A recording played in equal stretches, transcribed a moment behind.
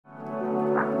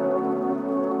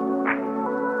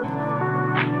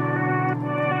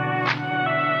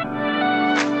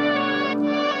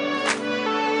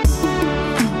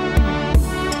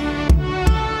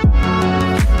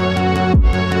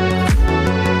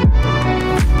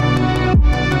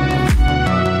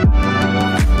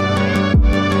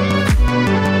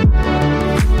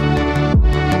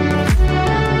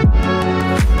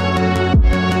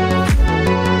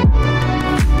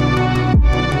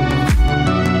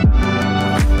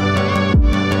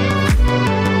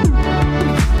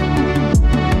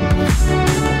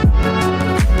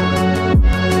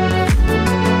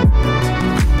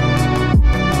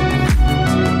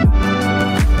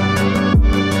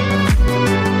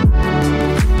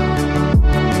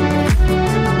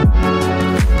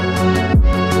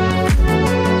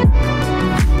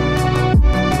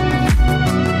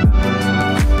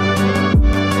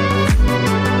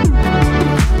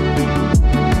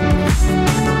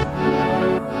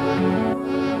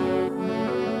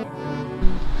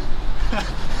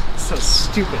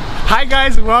stupid. Hi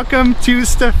guys, welcome to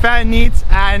Festivities,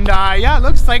 and yeah, it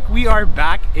looks like we are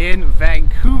back in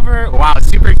Vancouver. Wow,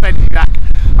 super excited to be back.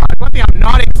 One thing I'm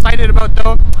not excited about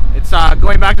though, it's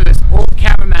going back to this old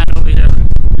cameraman over here.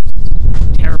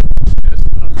 Terrible.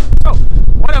 So,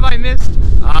 what have I missed?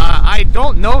 I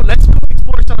don't know. Let's go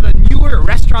explore some of the newer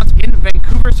restaurants in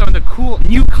Vancouver, some of the cool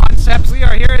new concepts. We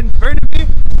are here in Burnaby.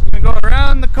 We're gonna go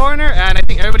around the corner, and I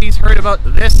think everybody's heard about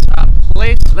this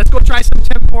place. Let's go try some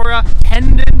tempura.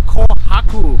 TENDON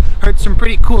KOHAKU. Heard some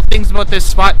pretty cool things about this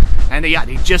spot, and yeah,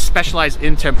 they just specialize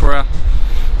in tempura.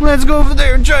 Let's go over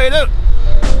there and try it out.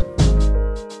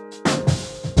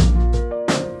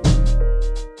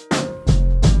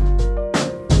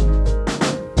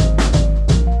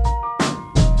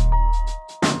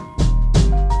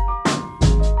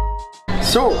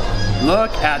 So,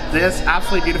 look at this,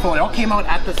 absolutely beautiful. It all came out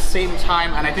at the same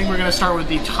time, and I think we're gonna start with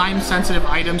the time-sensitive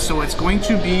items. So it's going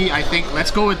to be, I think,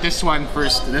 let's go with this one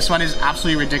first. This one is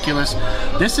absolutely ridiculous.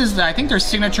 This is, I think, their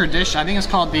signature dish. I think it's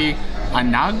called the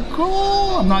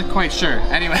anago? I'm not quite sure.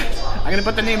 Anyway, I'm gonna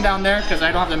put the name down there because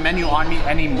I don't have the menu on me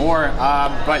anymore.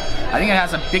 But I think it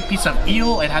has a big piece of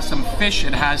eel, it has some fish,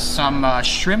 it has some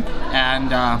shrimp,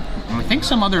 and I think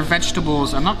some other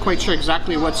vegetables. I'm not quite sure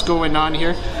exactly what's going on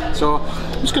here. So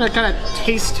I'm just gonna kind of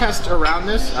taste test around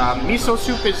this. Miso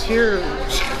soup is here.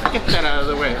 Get that out of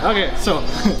the way. Okay, so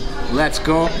let's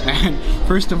go. And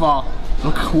first of all,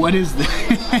 look, what is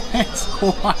this?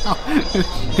 Wow,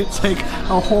 it's like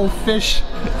a whole fish.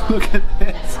 Look at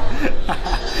this.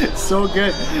 So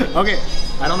good. Okay,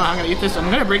 I don't know how I'm gonna eat this. I'm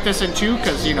gonna break this in two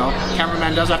because, you know,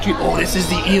 cameraman does have to eat. Oh, this is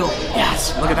the eel.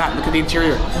 Yes, look at that. Look at the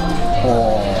interior.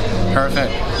 Oh,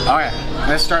 perfect. All right,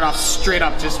 let's start off straight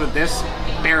up just with this.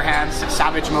 Bare hands,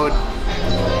 savage mode.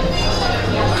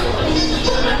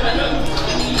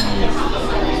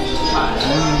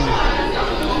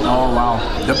 Oh wow,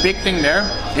 the big thing there,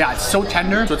 yeah, it's so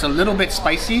tender, so it's a little bit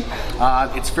spicy.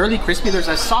 It's fairly crispy. There's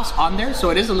a sauce on there, so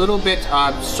it is a little bit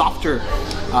softer,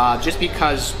 just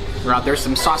because there's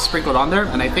some sauce sprinkled on there,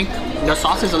 and I think the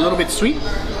sauce is a little bit sweet,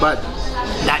 but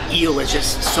that eel is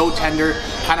just so tender,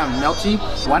 kind of melty.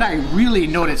 What I really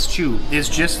noticed too is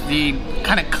just the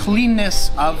kind of cleanness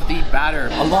of the batter.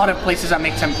 A lot of places that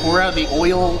make tempura, the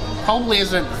oil probably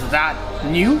isn't that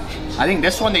new. I think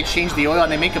this one they changed the oil,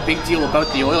 and they make a big deal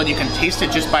about the oil, and you can taste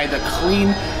it just by the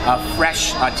clean,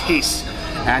 fresh taste,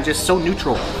 and just so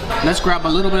neutral. Let's grab a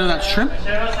little bit of that shrimp.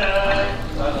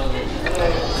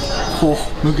 Oh,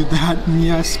 look at that.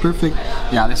 Yes, perfect.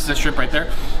 Yeah, this is the shrimp right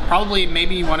there. Probably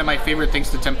maybe one of my favorite things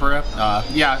to tempura.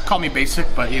 Yeah, call me basic,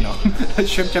 but you know,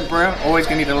 shrimp tempura, always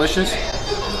gonna be delicious.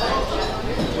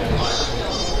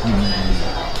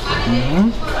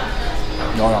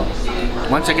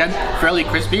 Once again, fairly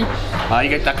crispy. You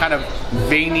get that kind of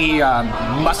veiny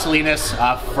muscliness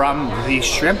from the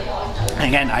shrimp.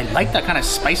 Again, I like that kind of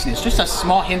spiciness, just a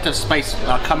small hint of spice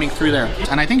coming through there.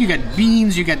 And I think you get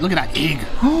beans, you get, look at that egg.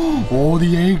 Oh,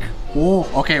 the egg. Oh,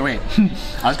 okay, wait.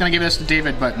 I was gonna give this to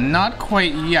David, but not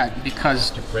quite yet,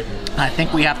 because I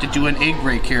think we have to do an egg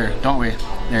break here, don't we?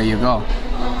 There you go.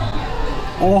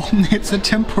 Oh, it's a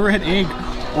tempura egg.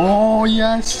 Oh,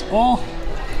 yes. Oh,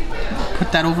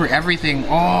 put that over everything.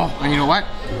 Oh, and you know what?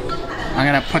 I'm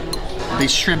gonna put the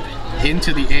shrimp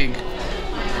into the egg.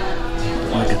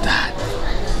 Look at that.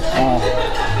 Oh.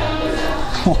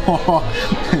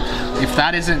 If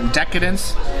that isn't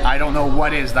decadence, I don't know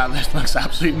what is. That looks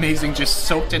absolutely amazing, just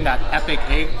soaked in that epic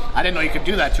egg. I didn't know you could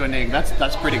do that to an egg.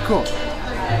 That's pretty cool.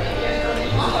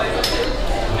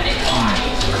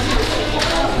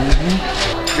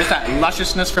 Just that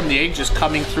lusciousness from the egg just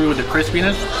coming through the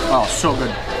crispiness. Oh, so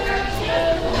good.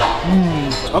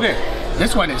 Okay,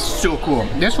 this one is so cool.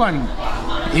 This one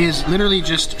is literally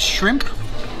just shrimp.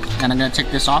 And I'm gonna take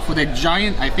this off with a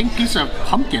giant, I think, piece of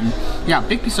pumpkin. Yeah,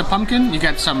 big piece of pumpkin. You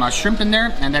get some shrimp in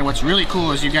there, and then what's really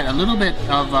cool is you get a little bit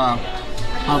of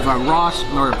raw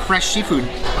or fresh seafood.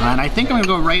 And I think I'm gonna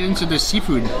go right into the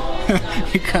seafood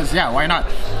because yeah, why not?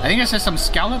 I think this is some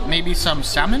scallop, maybe some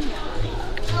salmon.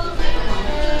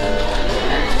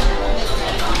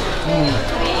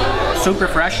 Super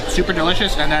fresh, super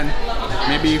delicious, and then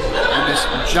maybe this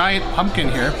giant pumpkin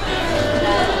here.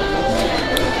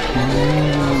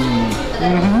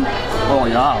 Oh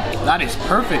yeah, that is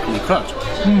perfectly cooked.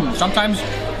 Sometimes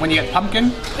when you get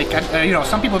pumpkin, it can, you know,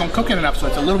 some people don't cook it enough, so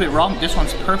it's a little bit raw. This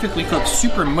one's perfectly cooked,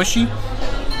 super mushy.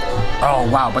 Oh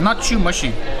wow, but not too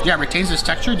mushy. Yeah, it retains this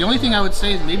texture. The only thing I would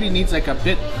say is maybe it needs like a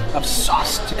bit of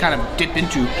sauce to kind of dip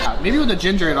into. Maybe with the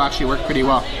ginger it'll actually work pretty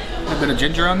well. A bit of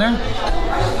ginger on there.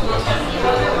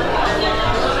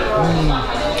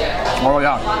 Oh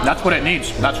yeah, that's what it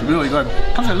needs. That's really good.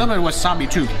 Comes with a little bit of wasabi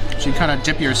too. So you kind of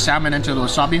dip your salmon into the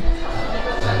wasabi.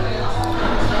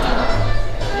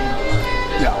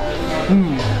 Yeah,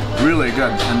 really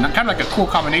good. And kind of like a cool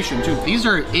combination too. These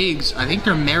are eggs. I think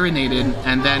they're marinated,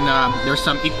 and then there's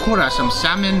some ikura, some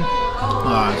salmon.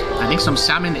 I think some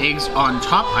salmon eggs on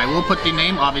top. I will put the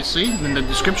name obviously in the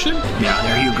description. Yeah,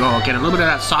 there you go. Get a little bit of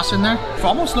that sauce in there. It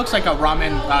almost looks like a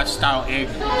ramen style egg.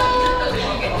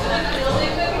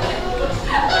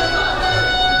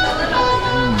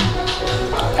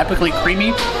 Epically creamy.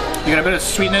 You get a bit of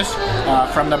sweetness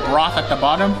from the broth at the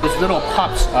bottom. Those little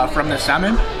pups from the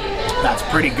salmon. That's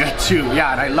pretty good too.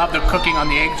 Yeah, and I love the cooking on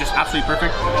the egg. Just absolutely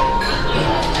perfect.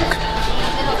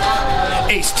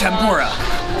 Ace Tempura.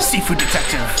 Seafood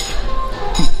detective.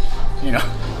 You know,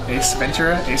 Ace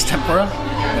Ventura, Ace Tempura,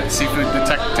 seafood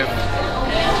detective.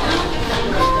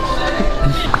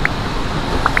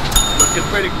 Looking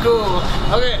pretty cool.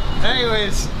 Okay,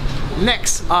 anyways,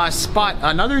 next spot,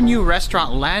 another new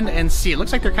restaurant, Land and Sea. It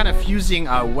looks like they're kind of fusing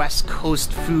West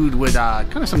Coast food with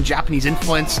kind of some Japanese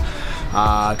influence.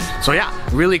 So yeah,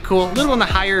 really cool. A little on the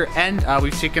higher end.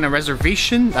 We've taken a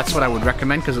reservation. That's what I would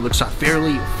recommend because it looks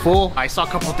fairly full. I saw a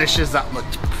couple dishes that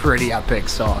looked pretty epic.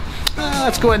 So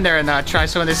let's go in there and try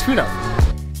some of this food out.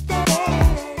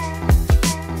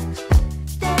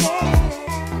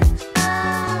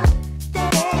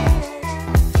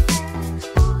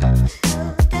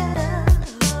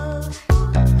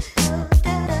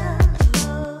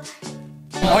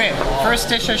 Okay, first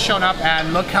dish has shown up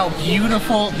and look how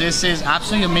beautiful this is.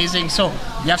 Absolutely amazing. So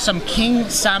you have some king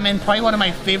salmon, probably one of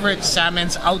my favorite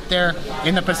salmons out there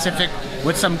in the Pacific,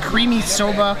 with some creamy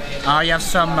soba. You have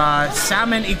some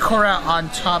salmon ikura on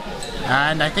top,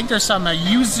 and I think there's some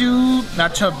yuzu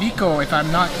tobiko, if I'm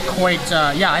not quite,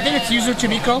 yeah, I think it's yuzu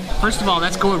tobiko. First of all,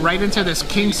 let's go right into this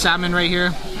king salmon right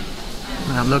here.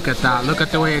 Look at that. Look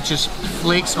at the way it just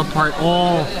flakes apart.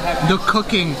 Oh, the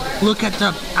cooking. Look at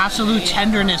the absolute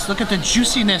tenderness. Look at the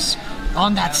juiciness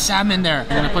on that salmon there. I'm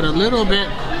gonna put a little bit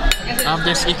of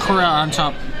this ikura on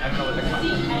top.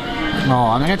 Oh,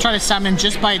 I'm gonna try the salmon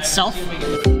just by itself.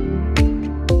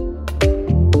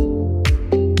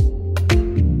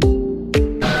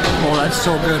 Oh, that's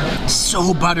so good.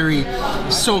 So buttery,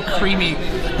 so creamy.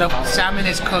 The salmon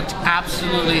is cooked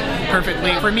absolutely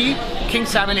perfectly. For me, king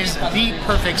salmon is the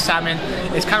perfect salmon.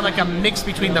 It's kind of like a mix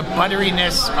between the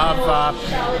butteriness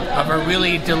of a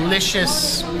really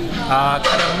delicious, kind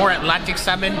of more Atlantic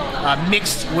salmon,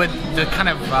 mixed with the kind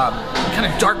of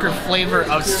darker flavor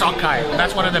of sockeye.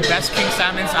 That's one of the best king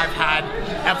salmons I've had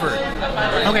ever.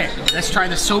 Okay, let's try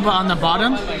the soba on the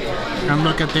bottom. And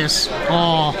look at this.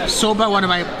 Oh, soba, one of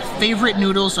my favorite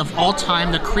noodles of all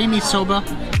time. The creamy soba.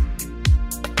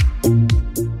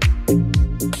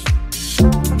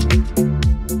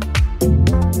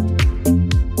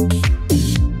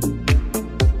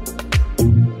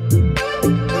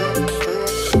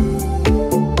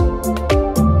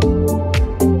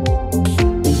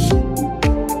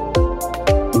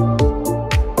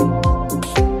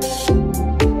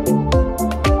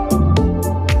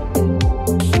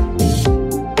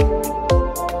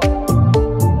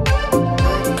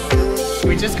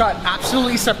 Got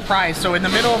absolutely surprised. So in the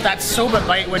middle of that soba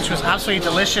bite, which was absolutely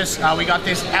delicious, we got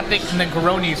this epic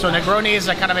Negroni. So Negroni is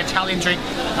a kind of Italian drink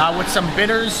with some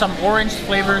bitters, some orange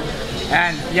flavor,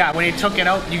 and yeah, when you took it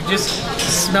out, you just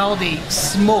smell the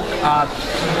smoke.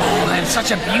 Oh, and such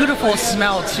a beautiful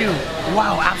smell too.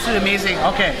 Wow, absolutely amazing.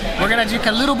 Okay, we're gonna take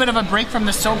a little bit of a break from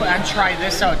the soba and try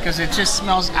this out because it just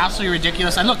smells absolutely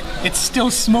ridiculous. And look, it's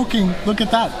still smoking. Look at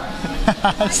that.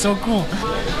 That's so cool.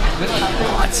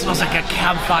 Oh, it smells like a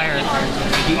campfire.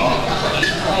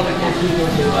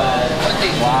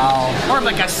 Wow. More of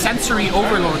like a sensory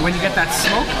overload when you get that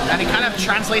smoke, and it kind of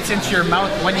translates into your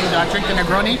mouth when you drink the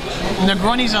Negroni. The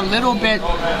Negroni's a little bit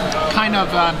kind of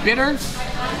bitter,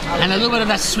 and a little bit of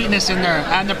that sweetness in there,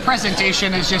 and the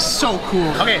presentation is just so cool.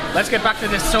 Okay, let's get back to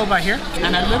this soba here,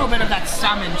 and a little bit of that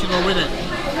salmon to go with it.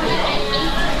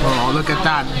 Oh, look at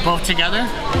that, both together.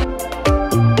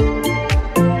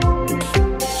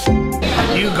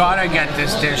 You gotta get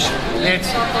this dish. It's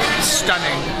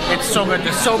stunning. It's so good.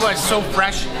 The soba is so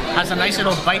fresh, has a nice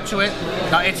little bite to it.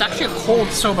 It's actually a cold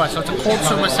soba, so it's a cold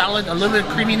soba salad, a little bit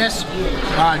of creaminess,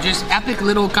 just epic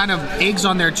little kind of eggs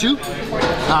on there too.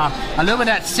 A little bit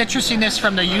of that citrusiness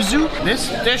from the yuzu. This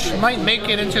dish might make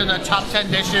it into the top 10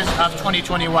 dishes of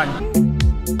 2021.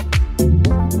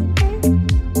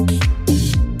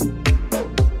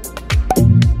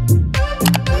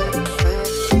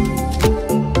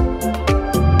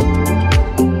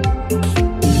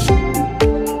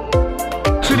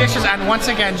 Dishes, and once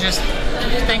again, just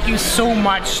thank you so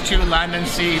much to Land and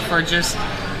Sea for just,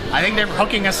 I think they're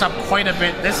hooking us up quite a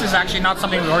bit. This is actually not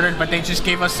something we ordered, but they just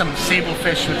gave us some sable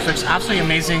fish, which looks absolutely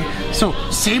amazing. So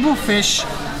sable fish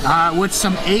with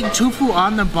some egg tofu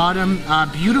on the bottom,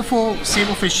 beautiful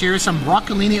sable fish here, some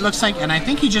broccolini it looks like, and I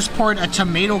think he just poured a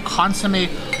tomato consomme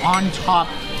on top.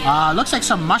 Looks like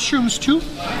some mushrooms too,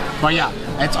 but yeah,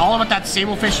 it's all about that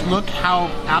sable fish. Look how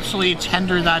absolutely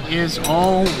tender that is.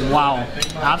 Oh wow,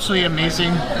 absolutely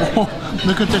amazing. Oh,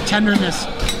 look at the tenderness.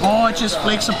 Oh, it just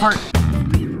flakes apart.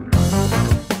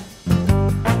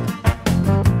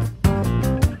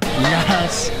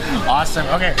 Yes, awesome.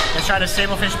 Okay, let's try the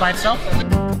sable fish by itself.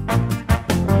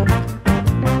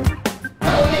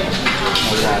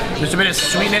 There's a bit of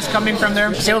sweetness coming from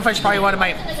there. Sable fish is probably one of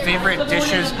my favorite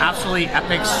dishes. Absolutely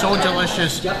epic, so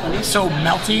delicious, so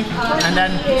melty. And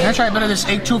then I'm gonna try a bit of this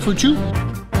egg tofu too.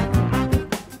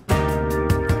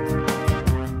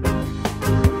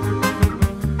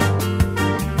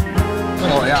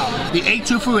 Oh yeah. The egg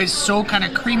tofu is so kind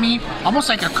of creamy, almost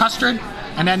like a custard.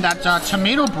 And then that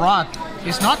tomato broth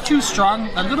is not too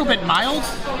strong, a little bit mild.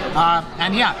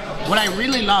 And yeah, what I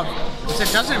really love is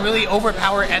it doesn't really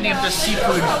overpower any of the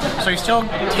seafood, so you still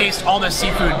taste all the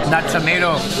seafood. That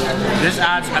tomato, this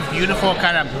adds a beautiful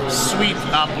kind of sweet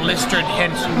blistered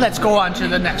hint. Let's go on to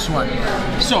the next one.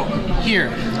 So here,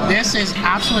 this is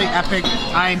absolutely epic.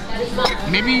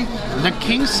 Maybe the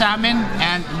king salmon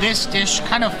and this dish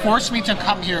kind of forced me to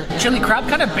come here. Chili crab,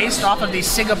 kind of based off of the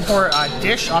Singapore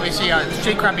dish. Obviously,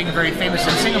 chili crab being very famous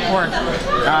in Singapore,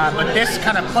 but this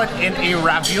kind of put in a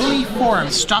ravioli form,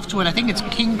 stuffed with, I think it's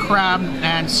king crab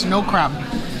and snow crab.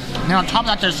 And then on top of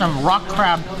that, there's some rock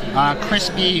crab,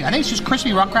 crispy, I think it's just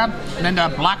crispy rock crab, and then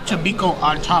the black tobacco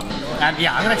on top. And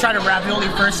yeah, I'm gonna try the ravioli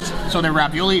first. So the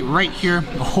ravioli right here.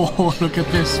 Oh, look at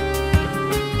this.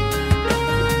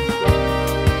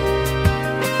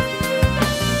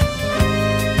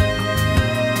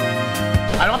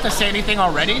 I don't have to say anything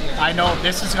already. I know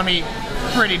this is gonna be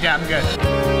pretty damn good.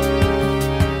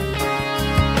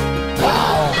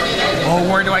 Wow. Oh,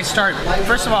 where do I start?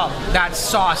 First of all, that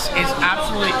sauce is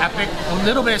absolutely epic. A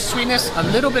little bit of sweetness, a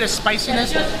little bit of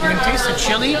spiciness. You can taste the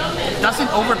chili. It doesn't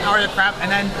overpower the crab.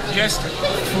 And then just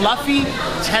fluffy,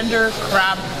 tender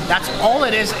crab. That's all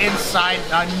it is inside.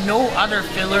 No other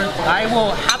filler. I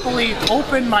will happily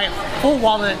open my full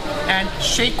wallet and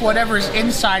shake whatever's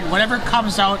inside. Whatever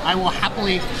comes out, I will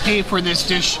happily pay for this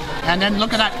dish. And then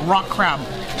look at that rock crab.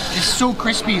 It's so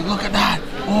crispy. Look at that.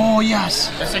 Oh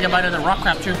yes. Let's take a bite of the rock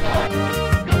crab too.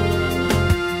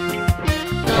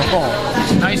 Oh,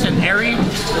 it's nice and airy,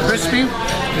 crispy.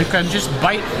 You can just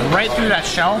bite right through that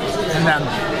shell, and then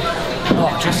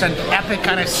oh, just an epic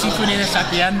kind of seafoodiness at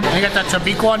the end. And you got that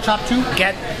tobacco on top too.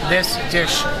 Get this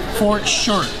dish for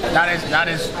sure. That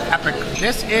is epic.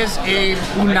 This is a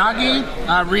unagi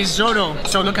risotto.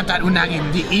 So look at that unagi.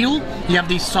 The eel. You have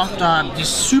these soft, this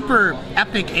super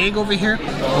epic egg over here.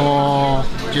 Oh,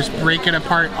 just break it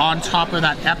apart on top of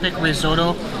that epic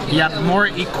risotto. You have more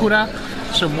ikura.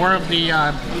 So more of the,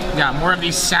 more of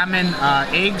these salmon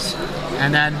eggs.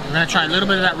 And then we're gonna try a little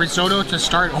bit of that risotto to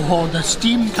start. Oh, the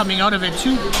steam coming out of it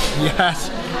too. Yes.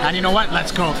 And you know what?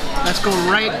 Let's go. Let's go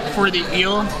right for the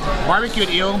eel. Barbecued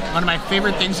eel, one of my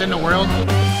favorite things in the world.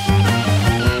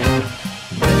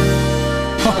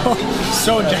 Oh,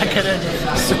 so decadent,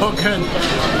 so good.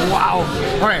 Wow.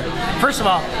 All right, first of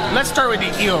all, let's start with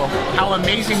the eel. How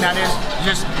amazing that is.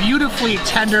 Just beautifully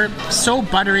tender, so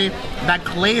buttery. That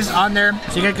glaze on there,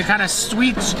 so you get the kind of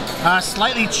sweet,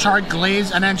 slightly charred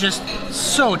glaze, and then just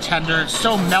so tender,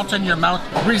 so melt in your mouth.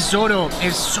 Risotto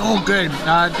is so good.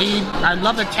 I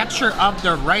love the texture of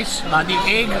the rice. The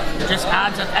egg just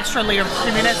adds an extra layer of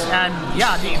creaminess, and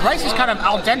yeah, the rice is kind of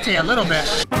al dente a little bit.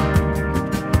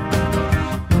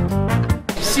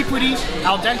 Seafoody,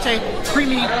 al dente,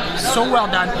 creamy, so well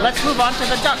done. Let's move on to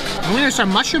the duck. There's some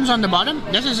mushrooms on the bottom.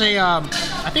 This is a,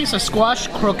 I think it's a squash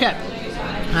croquette.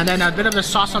 And then a bit of the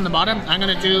sauce on the bottom. I'm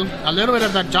gonna do a little bit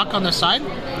of the duck on the side.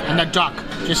 And the duck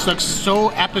just looks so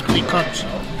epically cooked.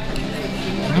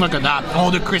 Look at that.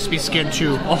 Oh, the crispy skin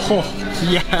too. Oh,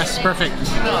 yes, perfect.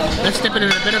 Let's dip it in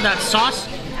a bit of that sauce.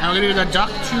 And we're gonna do the duck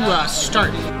to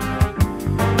start.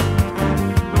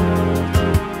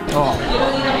 Oh.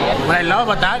 What I love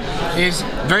about that is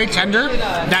very tender.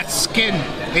 That skin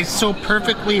is so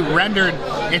perfectly rendered.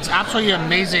 It's absolutely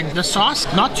amazing. The sauce,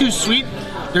 not too sweet.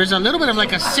 There's a little bit of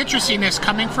like a citrusiness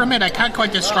coming from it. I can't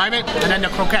quite describe it. And then the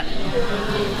croquette.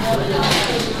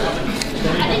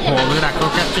 Oh, look at that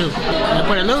croquette too. I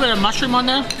put a little bit of mushroom on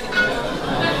there.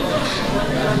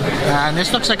 And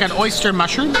this looks like an oyster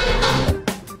mushroom.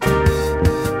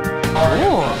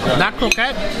 Oh, that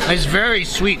croquette is very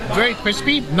sweet, very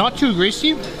crispy, not too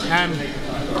greasy, and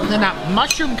then that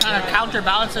mushroom kind of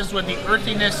counterbalances with the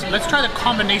earthiness. Let's try the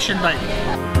combination bite.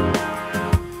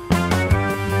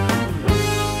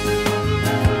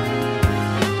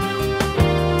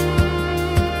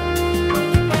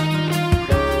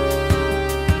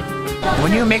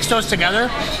 When you mix those together,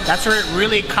 that's where it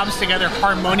really comes together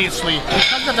harmoniously.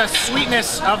 Because of the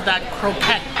sweetness of that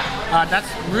croquette, that's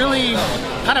really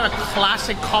kind of a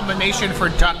classic combination for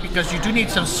duck because you do need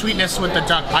some sweetness with the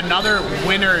duck. Another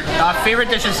winner. Favorite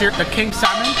dishes here, the king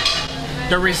salmon,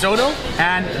 the risotto,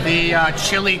 and the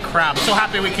chili crab. So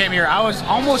happy we came here. I was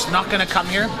almost not gonna come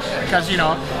here because, you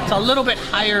know, it's a little bit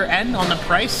higher end on the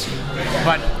price,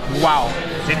 but wow,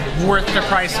 it's worth the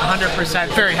price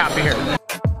 100%. Very happy here.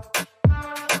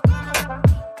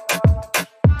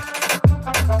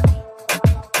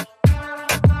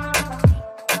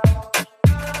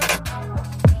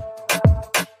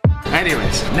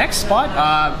 Anyways, next spot,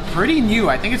 pretty new.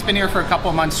 I think it's been here for a couple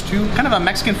of months too. Kind of a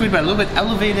Mexican food, but a little bit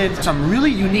elevated. Some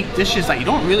really unique dishes that you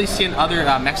don't really see in other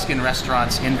Mexican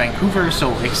restaurants in Vancouver.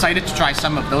 So excited to try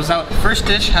some of those out. First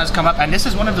dish has come up, and this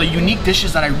is one of the unique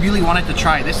dishes that I really wanted to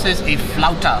try. This is a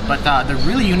flauta, but the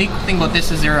really unique thing about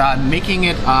this is they're making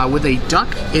it with a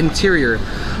duck interior.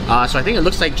 So I think it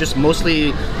looks like just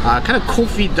mostly kind of cold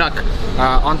feed duck.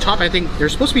 On top, I think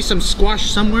there's supposed to be some squash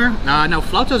somewhere. Now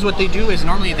flautas, what they do is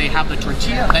normally they have the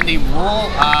tortilla, then they roll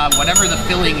whatever the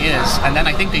filling is, and then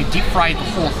I think they deep fry the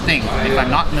whole thing, if I'm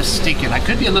not mistaken. I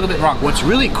could be a little bit wrong. What's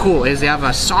really cool is they have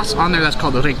a sauce on there that's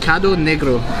called recado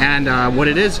negro, and what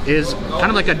it is kind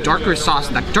of like a darker sauce.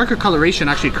 That darker coloration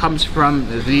actually comes from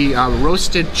the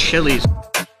roasted chilies.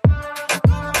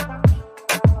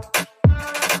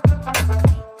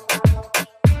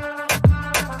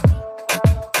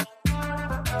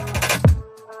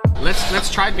 Let's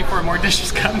try it before more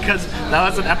dishes come, because that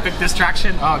was an epic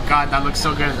distraction. Oh god, that looks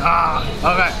so good.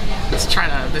 Okay, let's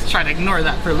try to ignore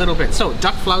that for a little bit. So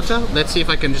duck flauta, let's see if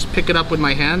I can just pick it up with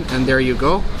my hand, and there you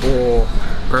go. Oh,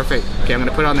 perfect. Okay, I'm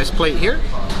gonna put it on this plate here.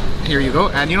 Here you go.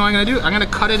 And you know what I'm gonna do? I'm gonna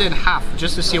cut it in half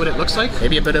just to see what it looks like.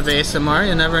 Maybe a bit of ASMR,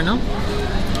 you never know.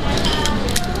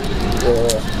 Oh,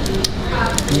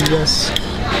 yes,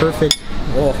 perfect.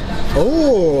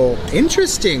 Oh,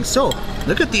 interesting. So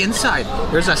look at the inside.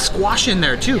 There's a squash in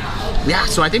there too. Yeah,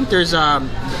 so I think there's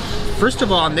first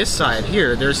of all, on this side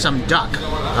here, there's some duck.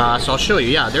 So I'll show you.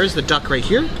 Yeah, there's the duck right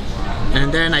here,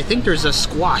 and then I think there's a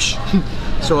squash.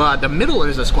 So the middle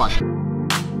is a squash. You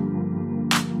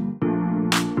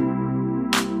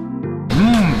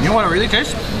know what it really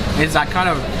tastes? Is that kind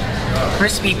of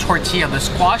crispy tortilla. The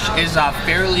squash is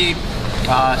fairly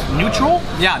neutral.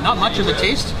 Yeah, not much of a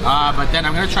taste. But then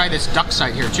I'm gonna try this duck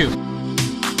side here too.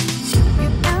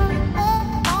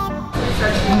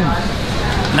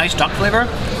 Nice duck flavor.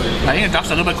 I think the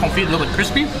duck's a little bit confit, a little bit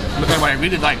crispy. But then what I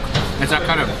really like is that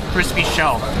kind of crispy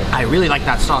shell. I really like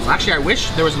that sauce. Actually, I wish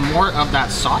there was more of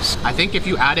that sauce. I think if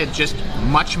you added just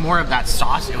much more of that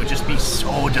sauce, it would just be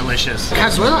so delicious.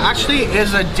 Cazuela actually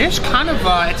is a dish kind of,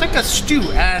 it's like a stew,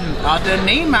 and the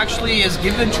name actually is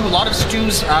given to a lot of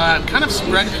stews kind of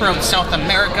spread throughout South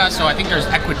America. So I think there's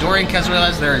Ecuadorian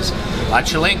cazuelas, there's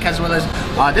Chilean cazuelas.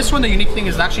 This one, the unique thing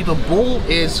is actually the bowl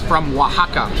is from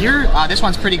Oaxaca. Here, this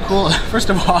one's pretty cool. First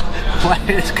of all, what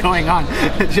is going on?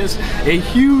 Just a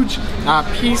huge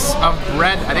piece of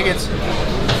bread. I think it's,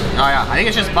 oh yeah, I think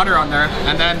it's just butter on there.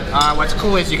 And then what's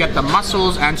cool is you get the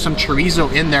mussels and some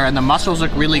chorizo in there, and the mussels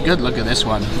look really good. Look at this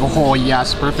one. Oh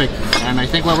yes, perfect. And I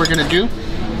think what we're gonna do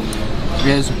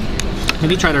is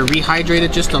maybe try to rehydrate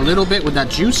it just a little bit with that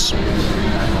juice.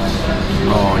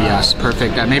 Oh yes,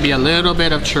 perfect. And maybe a little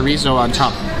bit of chorizo on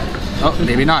top. Oh,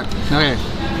 maybe not. Okay.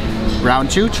 Round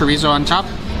two, chorizo on top.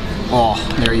 Oh,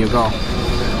 there you go.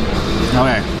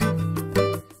 Okay.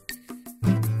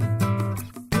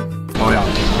 Oh yeah.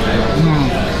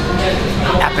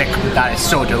 Epic. That is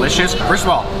so delicious. First of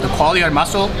all, the quality of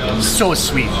mussel is so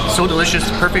sweet, so delicious,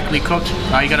 perfectly cooked.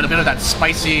 You got a bit of that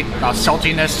spicy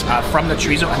saltiness from the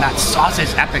chorizo, and that sauce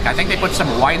is epic. I think they put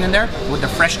some wine in there with the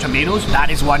fresh tomatoes. That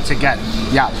is one to get.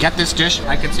 Yeah, get this dish.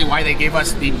 I can see why they gave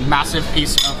us the massive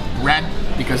piece of bread,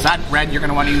 because that bread, you're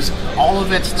gonna want to use all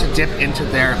of it to dip into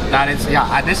there. That is,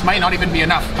 yeah, this might not even be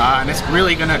enough. And it's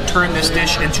really gonna turn this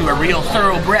dish into a real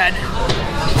thoroughbred.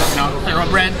 You know,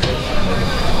 thoroughbred.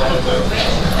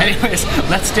 Anyways,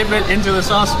 let's dip it into the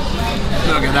sauce.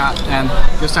 Look at that, and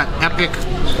just that epic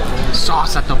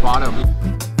sauce at the bottom.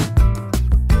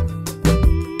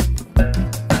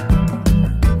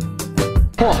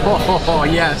 Oh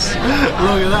yes,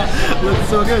 look at that, looks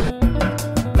so good.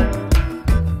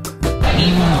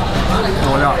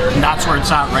 So yeah, that's where it's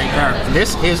at right there.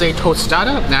 This is a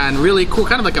tostada, and really cool,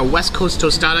 kind of like a West Coast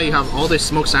tostada. You have all this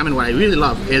smoked salmon. What I really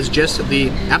love is just the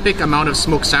epic amount of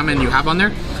smoked salmon you have on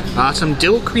there. Some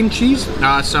dill cream cheese,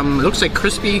 some, it looks like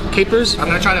crispy capers. I'm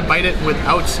gonna try to bite it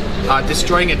without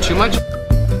destroying it too much.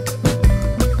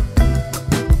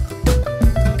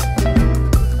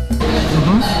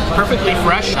 Perfectly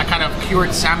fresh, that kind of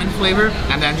cured salmon flavor,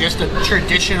 and then just the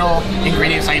traditional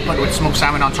ingredients that you put with smoked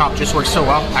salmon on top just works so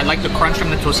well. I like the crunch from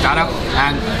the tostada,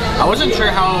 and I wasn't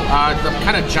sure how the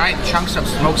kind of giant chunks of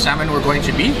smoked salmon were going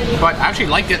to be, but I actually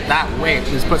liked it that way.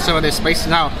 Let's put some of this spice.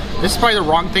 Now, this is probably the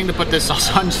wrong thing to put this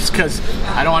sauce on just because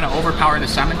I don't want to overpower the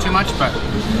salmon too much, but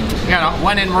you know,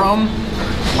 when in Rome,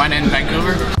 when in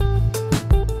Vancouver.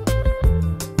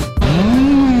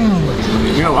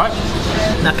 You know what?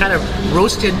 That kind of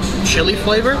roasted chili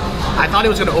flavor, I thought it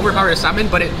was going to overpower the salmon,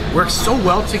 but it works so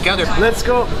well together. Let's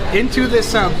go into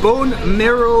this bone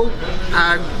marrow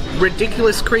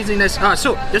ridiculous craziness.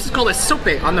 So this is called a sope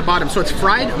on the bottom. So it's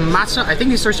fried masa. I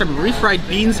think these are some refried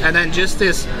beans, and then just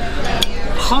this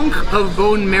hunk of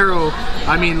bone marrow.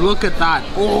 I mean, look at that.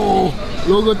 Oh,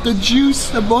 look at the juice,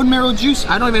 the bone marrow juice.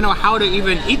 I don't even know how to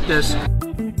even eat this.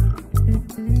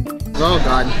 Oh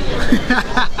God.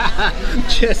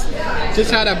 just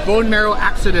had a bone marrow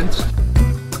accident.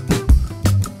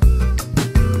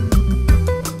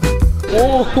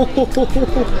 Oh,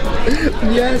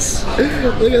 yes,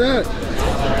 look at that.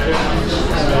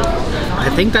 I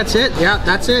think that's it. Yeah,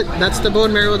 that's it. That's the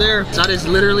bone marrow there. That is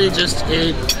literally just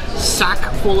a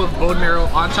sack full of bone marrow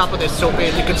on top of this sope.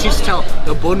 As you can just tell,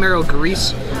 the bone marrow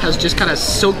grease has just kind of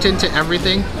soaked into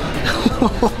everything.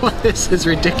 This is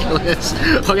ridiculous.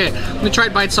 Okay, I'm gonna try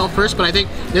it by itself first, but I think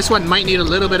this one might need a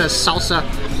little bit of salsa,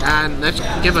 and let's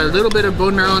give a little bit of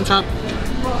bone marrow on top.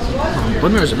 Oh,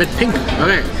 bone marrow is a bit pink.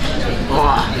 Okay.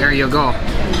 Oh, there you go.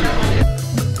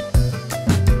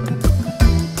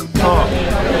 Oh,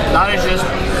 that is just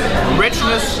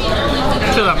richness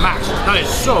to the max. That is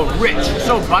so rich,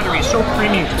 so buttery, so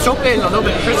creamy. Sope is a little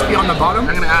bit crispy on the bottom.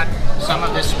 I'm gonna add some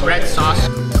of this red sauce.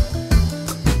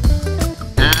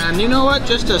 And you know what?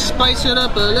 Just to spice it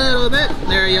up a little bit,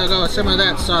 there you go. Some of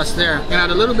that sauce there. And add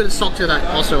a little bit of salt to that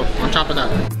also on top of that.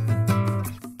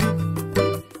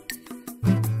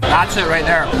 That's it right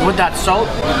there. With that salt,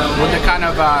 with the kind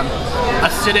of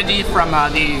acidity from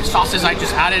the sauces I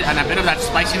just added, and a bit of that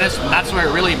spiciness, that's where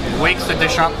it really wakes the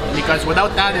dish up, because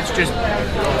without that it's just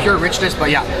pure richness.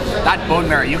 But yeah, that bone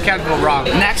marrow, you can't go wrong.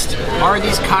 Next are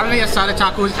these carne asada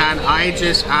tacos, and I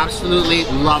just absolutely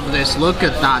love this. Look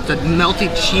at that, the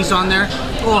melty cheese on there.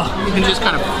 Oh, you can just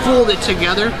kind of fold it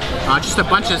together. Just a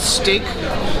bunch of steak.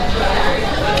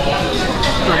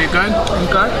 Pretty good.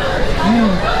 Okay.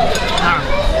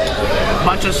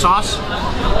 Bunch of sauce.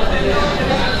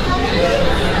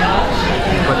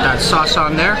 Put that sauce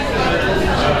on there.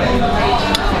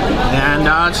 And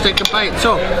let's take a bite.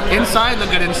 So inside, look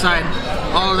at inside.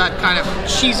 All of that kind of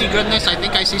cheesy goodness. I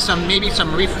think I see some, maybe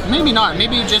not,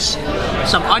 maybe just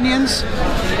some onions,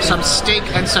 some steak,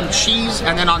 and some cheese.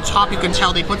 And then on top you can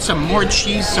tell they put some more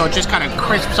cheese, so it just kind of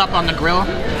crisps up on the grill.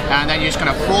 And then you're just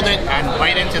gonna fold it and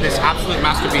bite into this absolute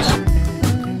masterpiece.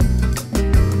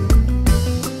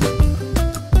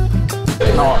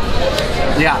 Oh,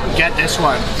 yeah, get this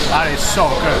one. That is so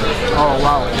good. Oh,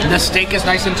 wow. The steak is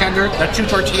nice and tender. The two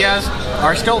tortillas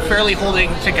are still fairly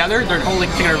holding together. They're holding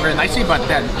together very nicely, but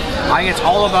then I think it's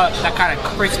all about that kind of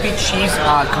crispy cheese,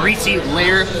 greasy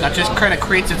layer that just kind of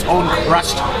creates its own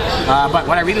crust. But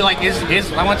what I really like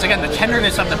is once again, the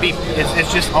tenderness of the beef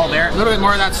is just all there. A little bit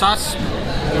more of that sauce.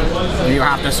 You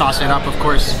have to sauce it up, of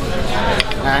course.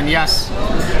 And yes,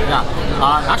 yeah.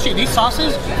 Actually, these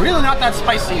sauces really not that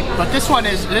spicy, but this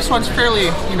one's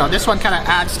fairly, you know, this one kind of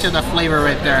adds to the flavor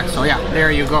right there. So yeah,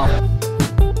 there you go.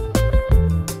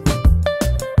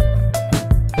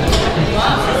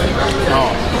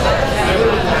 Oh,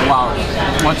 wow!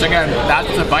 Once again,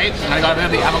 that's the bite, and I got a bit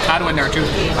of the avocado in there too.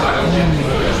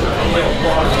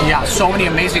 Yeah, so many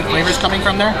amazing flavors coming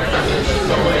from there.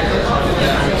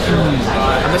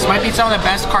 And this might be some of the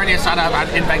best carne asada I've had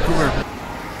in Vancouver.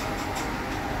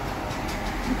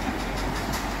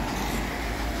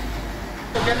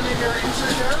 Gonna make your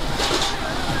insert there.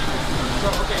 So,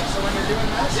 okay, so when you're doing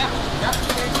this,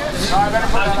 I better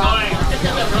put that on.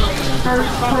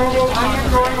 Provo onion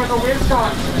going with a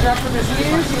whiz-sauce. Chef from the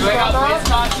sleeves, he's got that.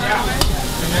 Whiz-sauce, yeah.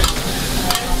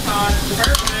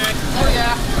 Perfect. Oh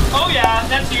yeah. Oh yeah,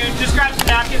 that's huge. Just grab some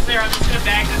napkins there. I'm just gonna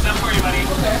bag this up for you, buddy.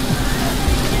 Okay.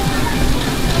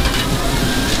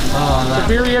 Oh,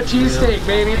 Birria cheesesteak,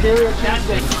 baby. Birria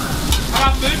cheesesteak. I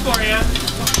got food for you.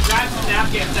 Grab some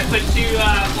napkins. I put 2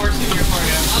 forks in here for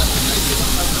you.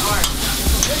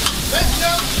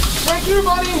 Thank you,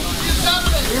 buddy.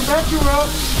 You bet you will.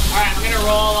 All right, I'm gonna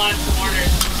roll on some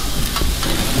orders.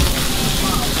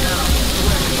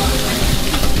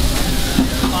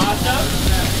 Awesome.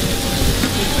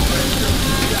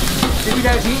 Did you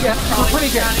guys eat yet? We're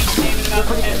pretty good. We're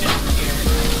pretty good.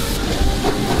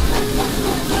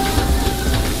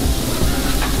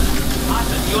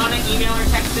 Awesome. You want to email or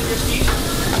text the receipt?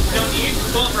 Don't need.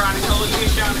 Cool, Veronica. We'll give you a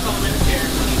shout in a couple minutes here.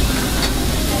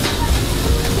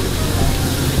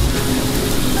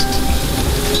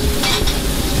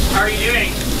 How are you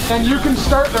doing? And you can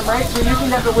start them, right? So you can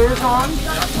get the whiz on.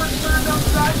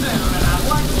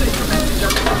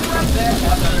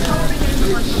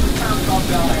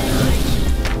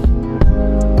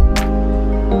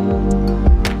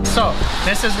 So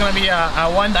this is gonna be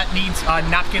a one that needs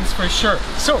napkins for sure.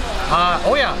 So,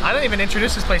 oh yeah, I didn't even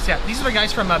introduce this place yet. These are the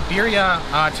guys from Birria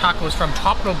Tacos from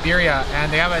Top Rope Birria,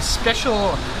 and they have a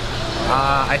special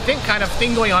I think kind of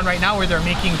thing going on right now where they're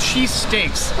making cheese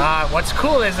steaks. What's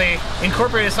cool is they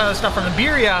incorporated some of the stuff from the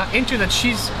birria into the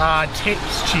cheese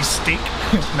steak,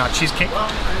 not cheesecake.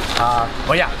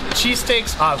 But yeah, cheese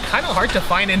steaks kind of hard to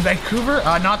find in Vancouver,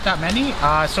 not that many.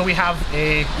 So we have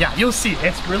a, yeah, you'll see,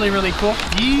 it's really, really cool.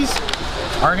 These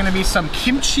are gonna be some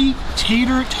kimchi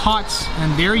tater tots,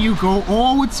 and there you go.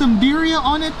 Oh, with some birria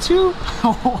on it too.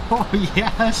 Oh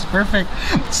yes, perfect.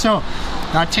 So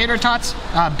tater tots,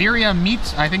 birria meat.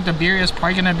 I think the birria is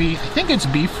probably gonna be, I think it's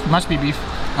beef, must be beef.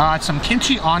 Some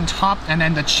kimchi on top, and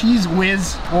then the cheese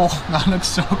whiz. Oh, that looks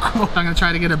so cool. I'm gonna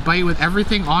try to get a bite with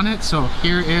everything on it. So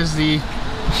here is the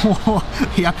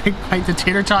the epic bite. The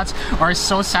tater tots are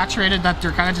so saturated that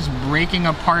they're kind of just breaking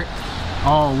apart.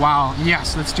 Oh wow,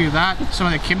 yes, let's do that. Some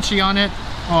of the kimchi on it.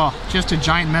 Oh, just a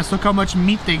giant mess. Look how much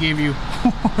meat they gave you.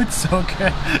 It's so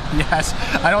good. Yes,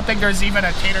 I don't think there's even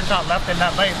a tater tot left in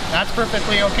that bite. That's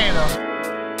perfectly okay though.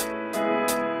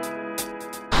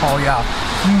 Oh yeah.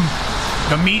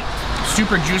 The meat,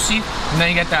 super juicy, and then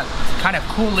you get that kind of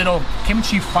cool little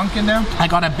kimchi funk in there. I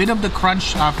got a bit of the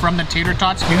crunch from the tater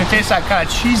tots. You can taste that kind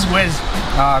of cheese whiz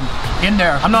in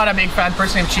there. I'm not a big fan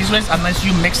personally of cheese whiz unless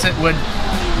you mix it with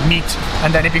meat,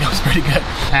 and then it becomes pretty good.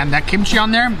 And that kimchi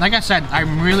on there, like I said, I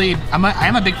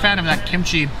am a big fan of that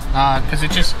kimchi because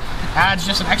it just adds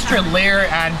just an extra layer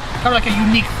and kind of like a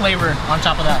unique flavor on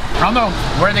top of that. I don't know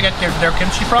where they get their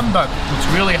kimchi from, but it's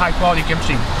really high quality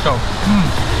kimchi. So,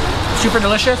 super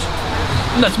delicious.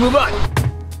 Let's move on.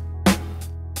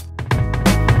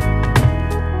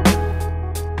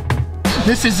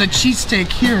 This is a cheesesteak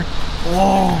here.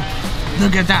 Oh,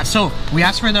 look at that. So we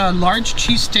asked for the large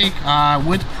cheesesteak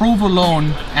with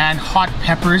provolone and hot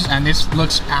peppers, and this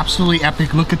looks absolutely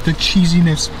epic. Look at the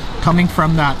cheesiness coming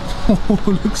from that. Oh,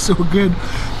 it looks so good.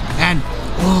 And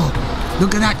oh,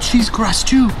 look at that cheese crust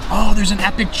too. Oh, there's an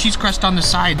epic cheese crust on the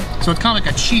side. So it's kind of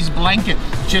like a cheese blanket,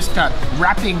 just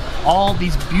wrapping all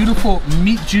these beautiful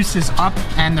meat juices up.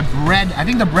 And the bread, I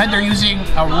think the bread they're using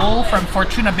a roll from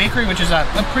Fortuna Bakery, which is a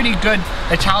pretty good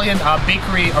Italian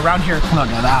bakery around here. Look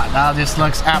at that, that just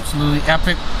looks absolutely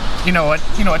epic. You know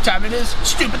what time it is?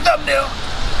 Stupid thumbnail.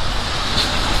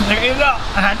 There you go.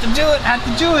 I had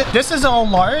to do it, This is all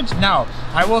large. Now,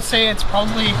 I will say it's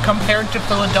probably compared to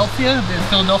Philadelphia.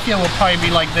 Philadelphia will probably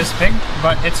be like this big,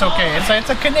 but it's okay. It's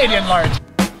a Canadian large.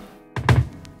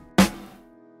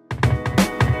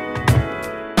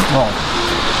 Oh.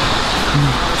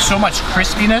 So much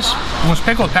crispiness. Those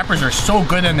pickled peppers are so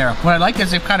good in there. What I like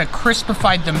is they've kind of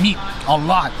crispified the meat a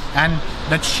lot, and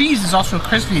the cheese is also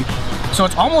crispy. So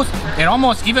it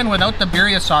almost, even without the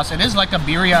birria sauce, it is like a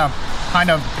birria kind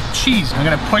of cheese. I'm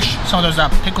gonna push some of those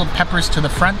pickled peppers to the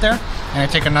front there, and I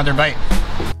take another bite.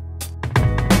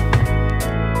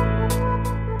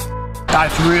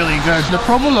 That's really good. The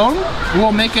provolone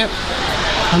will make it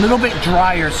a little bit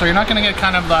drier, so you're not gonna get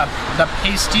kind of the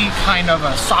pasty kind of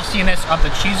sauciness of the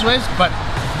cheese whiz, but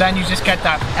then you just get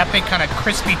that epic kind of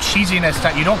crispy cheesiness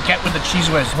that you don't get with the cheese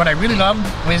whiz. What I really love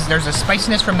is there's a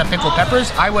spiciness from the pickled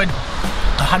peppers. I would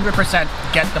 100%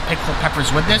 get the pickled peppers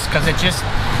with this because it just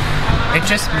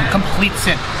completes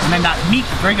it. And then that meat,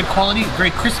 very good quality,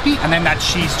 very crispy, and then that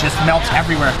cheese just melts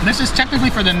everywhere. This is technically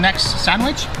for the next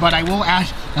sandwich, but I will add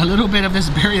a little bit of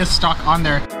this birria stock on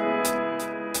there.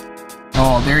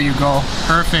 Oh, there you go.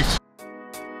 Perfect.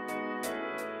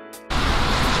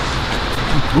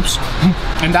 Oops.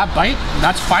 And that bite,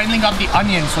 that's finally got the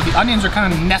onions. So the onions are kind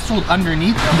of nestled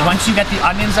underneath. And once you get the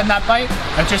onions in that bite,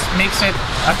 it just makes it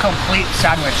a complete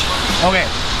sandwich. Okay,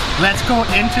 let's go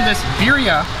into this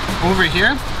birria over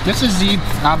here. This is the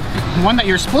one that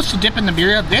you're supposed to dip in the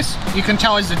birria. This, you can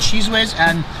tell, is the cheese whiz,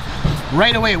 and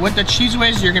right away with the cheese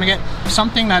whiz, you're gonna get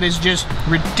something that is just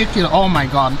ridiculous. Oh my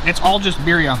god, it's all just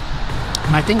birria.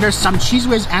 And I think there's some Cheese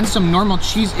Whiz and some normal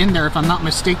cheese in there, if I'm not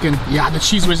mistaken. Yeah, the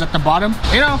Cheese Whiz at the bottom.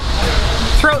 You know,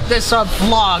 throughout this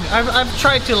vlog, I've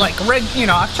tried to like,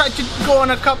 I've tried to go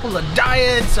on a couple of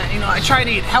diets. And, I try to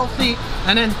eat healthy,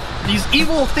 and then these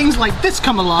evil things like this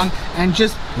come along and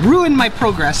just ruin my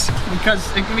progress. Because,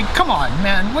 I mean, come on,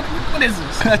 man, what is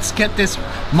this? Let's get this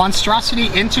monstrosity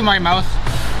into my mouth.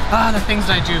 The things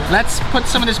I do. Let's put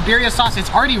some of this birria sauce.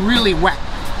 It's already really wet.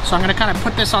 So I'm gonna kind of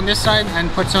put this on this side and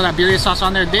put some of that birria sauce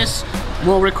on there. This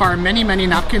will require many, many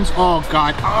napkins. Oh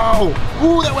God, oh,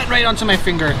 ooh, that went right onto my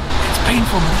finger. It's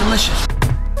painful but delicious.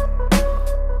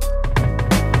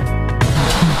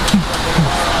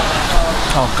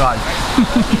 Oh God,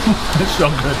 it's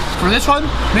so good. For this one,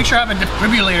 make sure I have a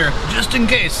defibrillator just in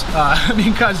case,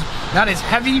 because that is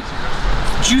heavy,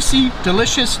 juicy,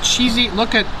 delicious, cheesy.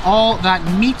 Look at all that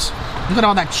meat. Look at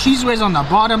all that Cheese Whiz on the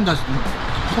bottom. The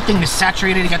whole thing is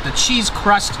saturated. You got the cheese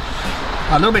crust,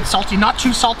 a little bit salty, not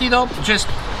too salty though, just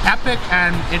epic,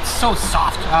 and it's so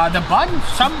soft. The bun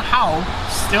somehow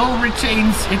still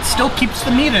retains, it still keeps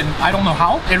the meat in. I don't know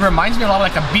how. It reminds me a lot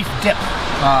of like a beef dip.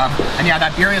 And yeah,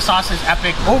 that birria sauce is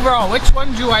epic. Overall, which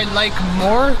one do I like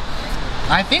more?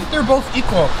 I think they're both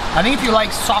equal. I think if you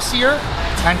like saucier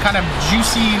and kind of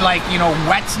juicy, like,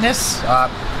 wetness,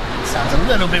 it sounds a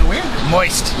little bit weird.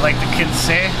 Moist, like the kids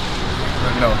say.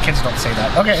 No, kids don't say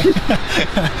that. Okay.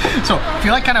 So, if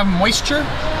you like kind of moisture,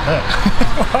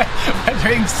 why is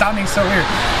everything sounding so weird?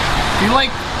 If you like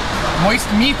moist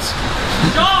meat,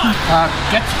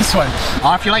 get this one.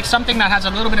 If you like something that has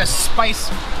a little bit of spice,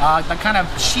 the kind of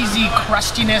cheesy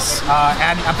crustiness,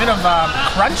 and a bit of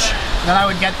crunch, then I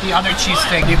would get the other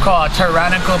cheesesteak you call a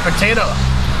tyrannical potato.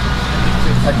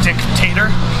 A dictator.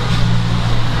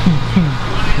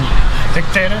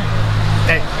 Dictator.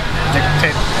 Hey,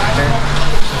 dictator.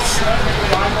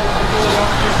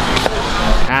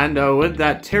 And with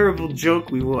that terrible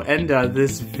joke, we will end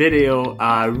this video.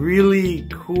 Really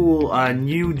cool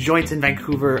new joints in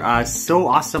Vancouver. So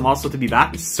awesome also to be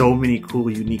back. So many cool,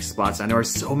 unique spots. And there are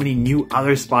so many new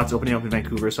other spots opening up in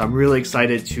Vancouver. So I'm really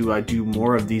excited to do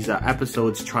more of these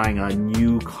episodes, trying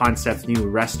new concepts, new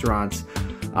restaurants.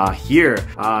 Here.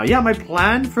 Yeah, my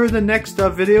plan for the next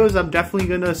videos, I'm definitely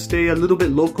gonna stay a little bit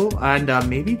local and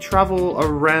maybe travel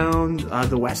around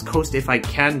the West Coast if I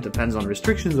can. Depends on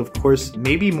restrictions, of course.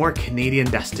 Maybe more Canadian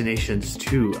destinations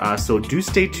too. So do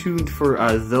stay tuned for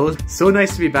those. So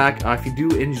nice to be back. If you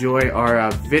do enjoy our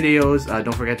videos,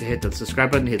 don't forget to hit the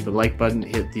subscribe button, hit the like button,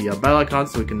 hit the bell icon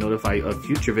so we can notify you of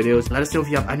future videos. Let us know if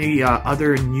you have any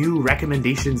other new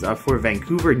recommendations for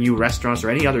Vancouver, new restaurants, or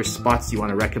any other spots you want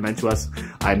to recommend to us.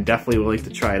 I'm definitely willing to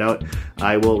try it out.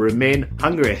 I will remain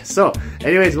hungry. So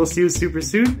anyways, we'll see you super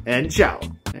soon, and ciao.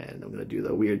 And I'm gonna do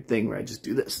the weird thing where I just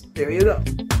do this. There you go.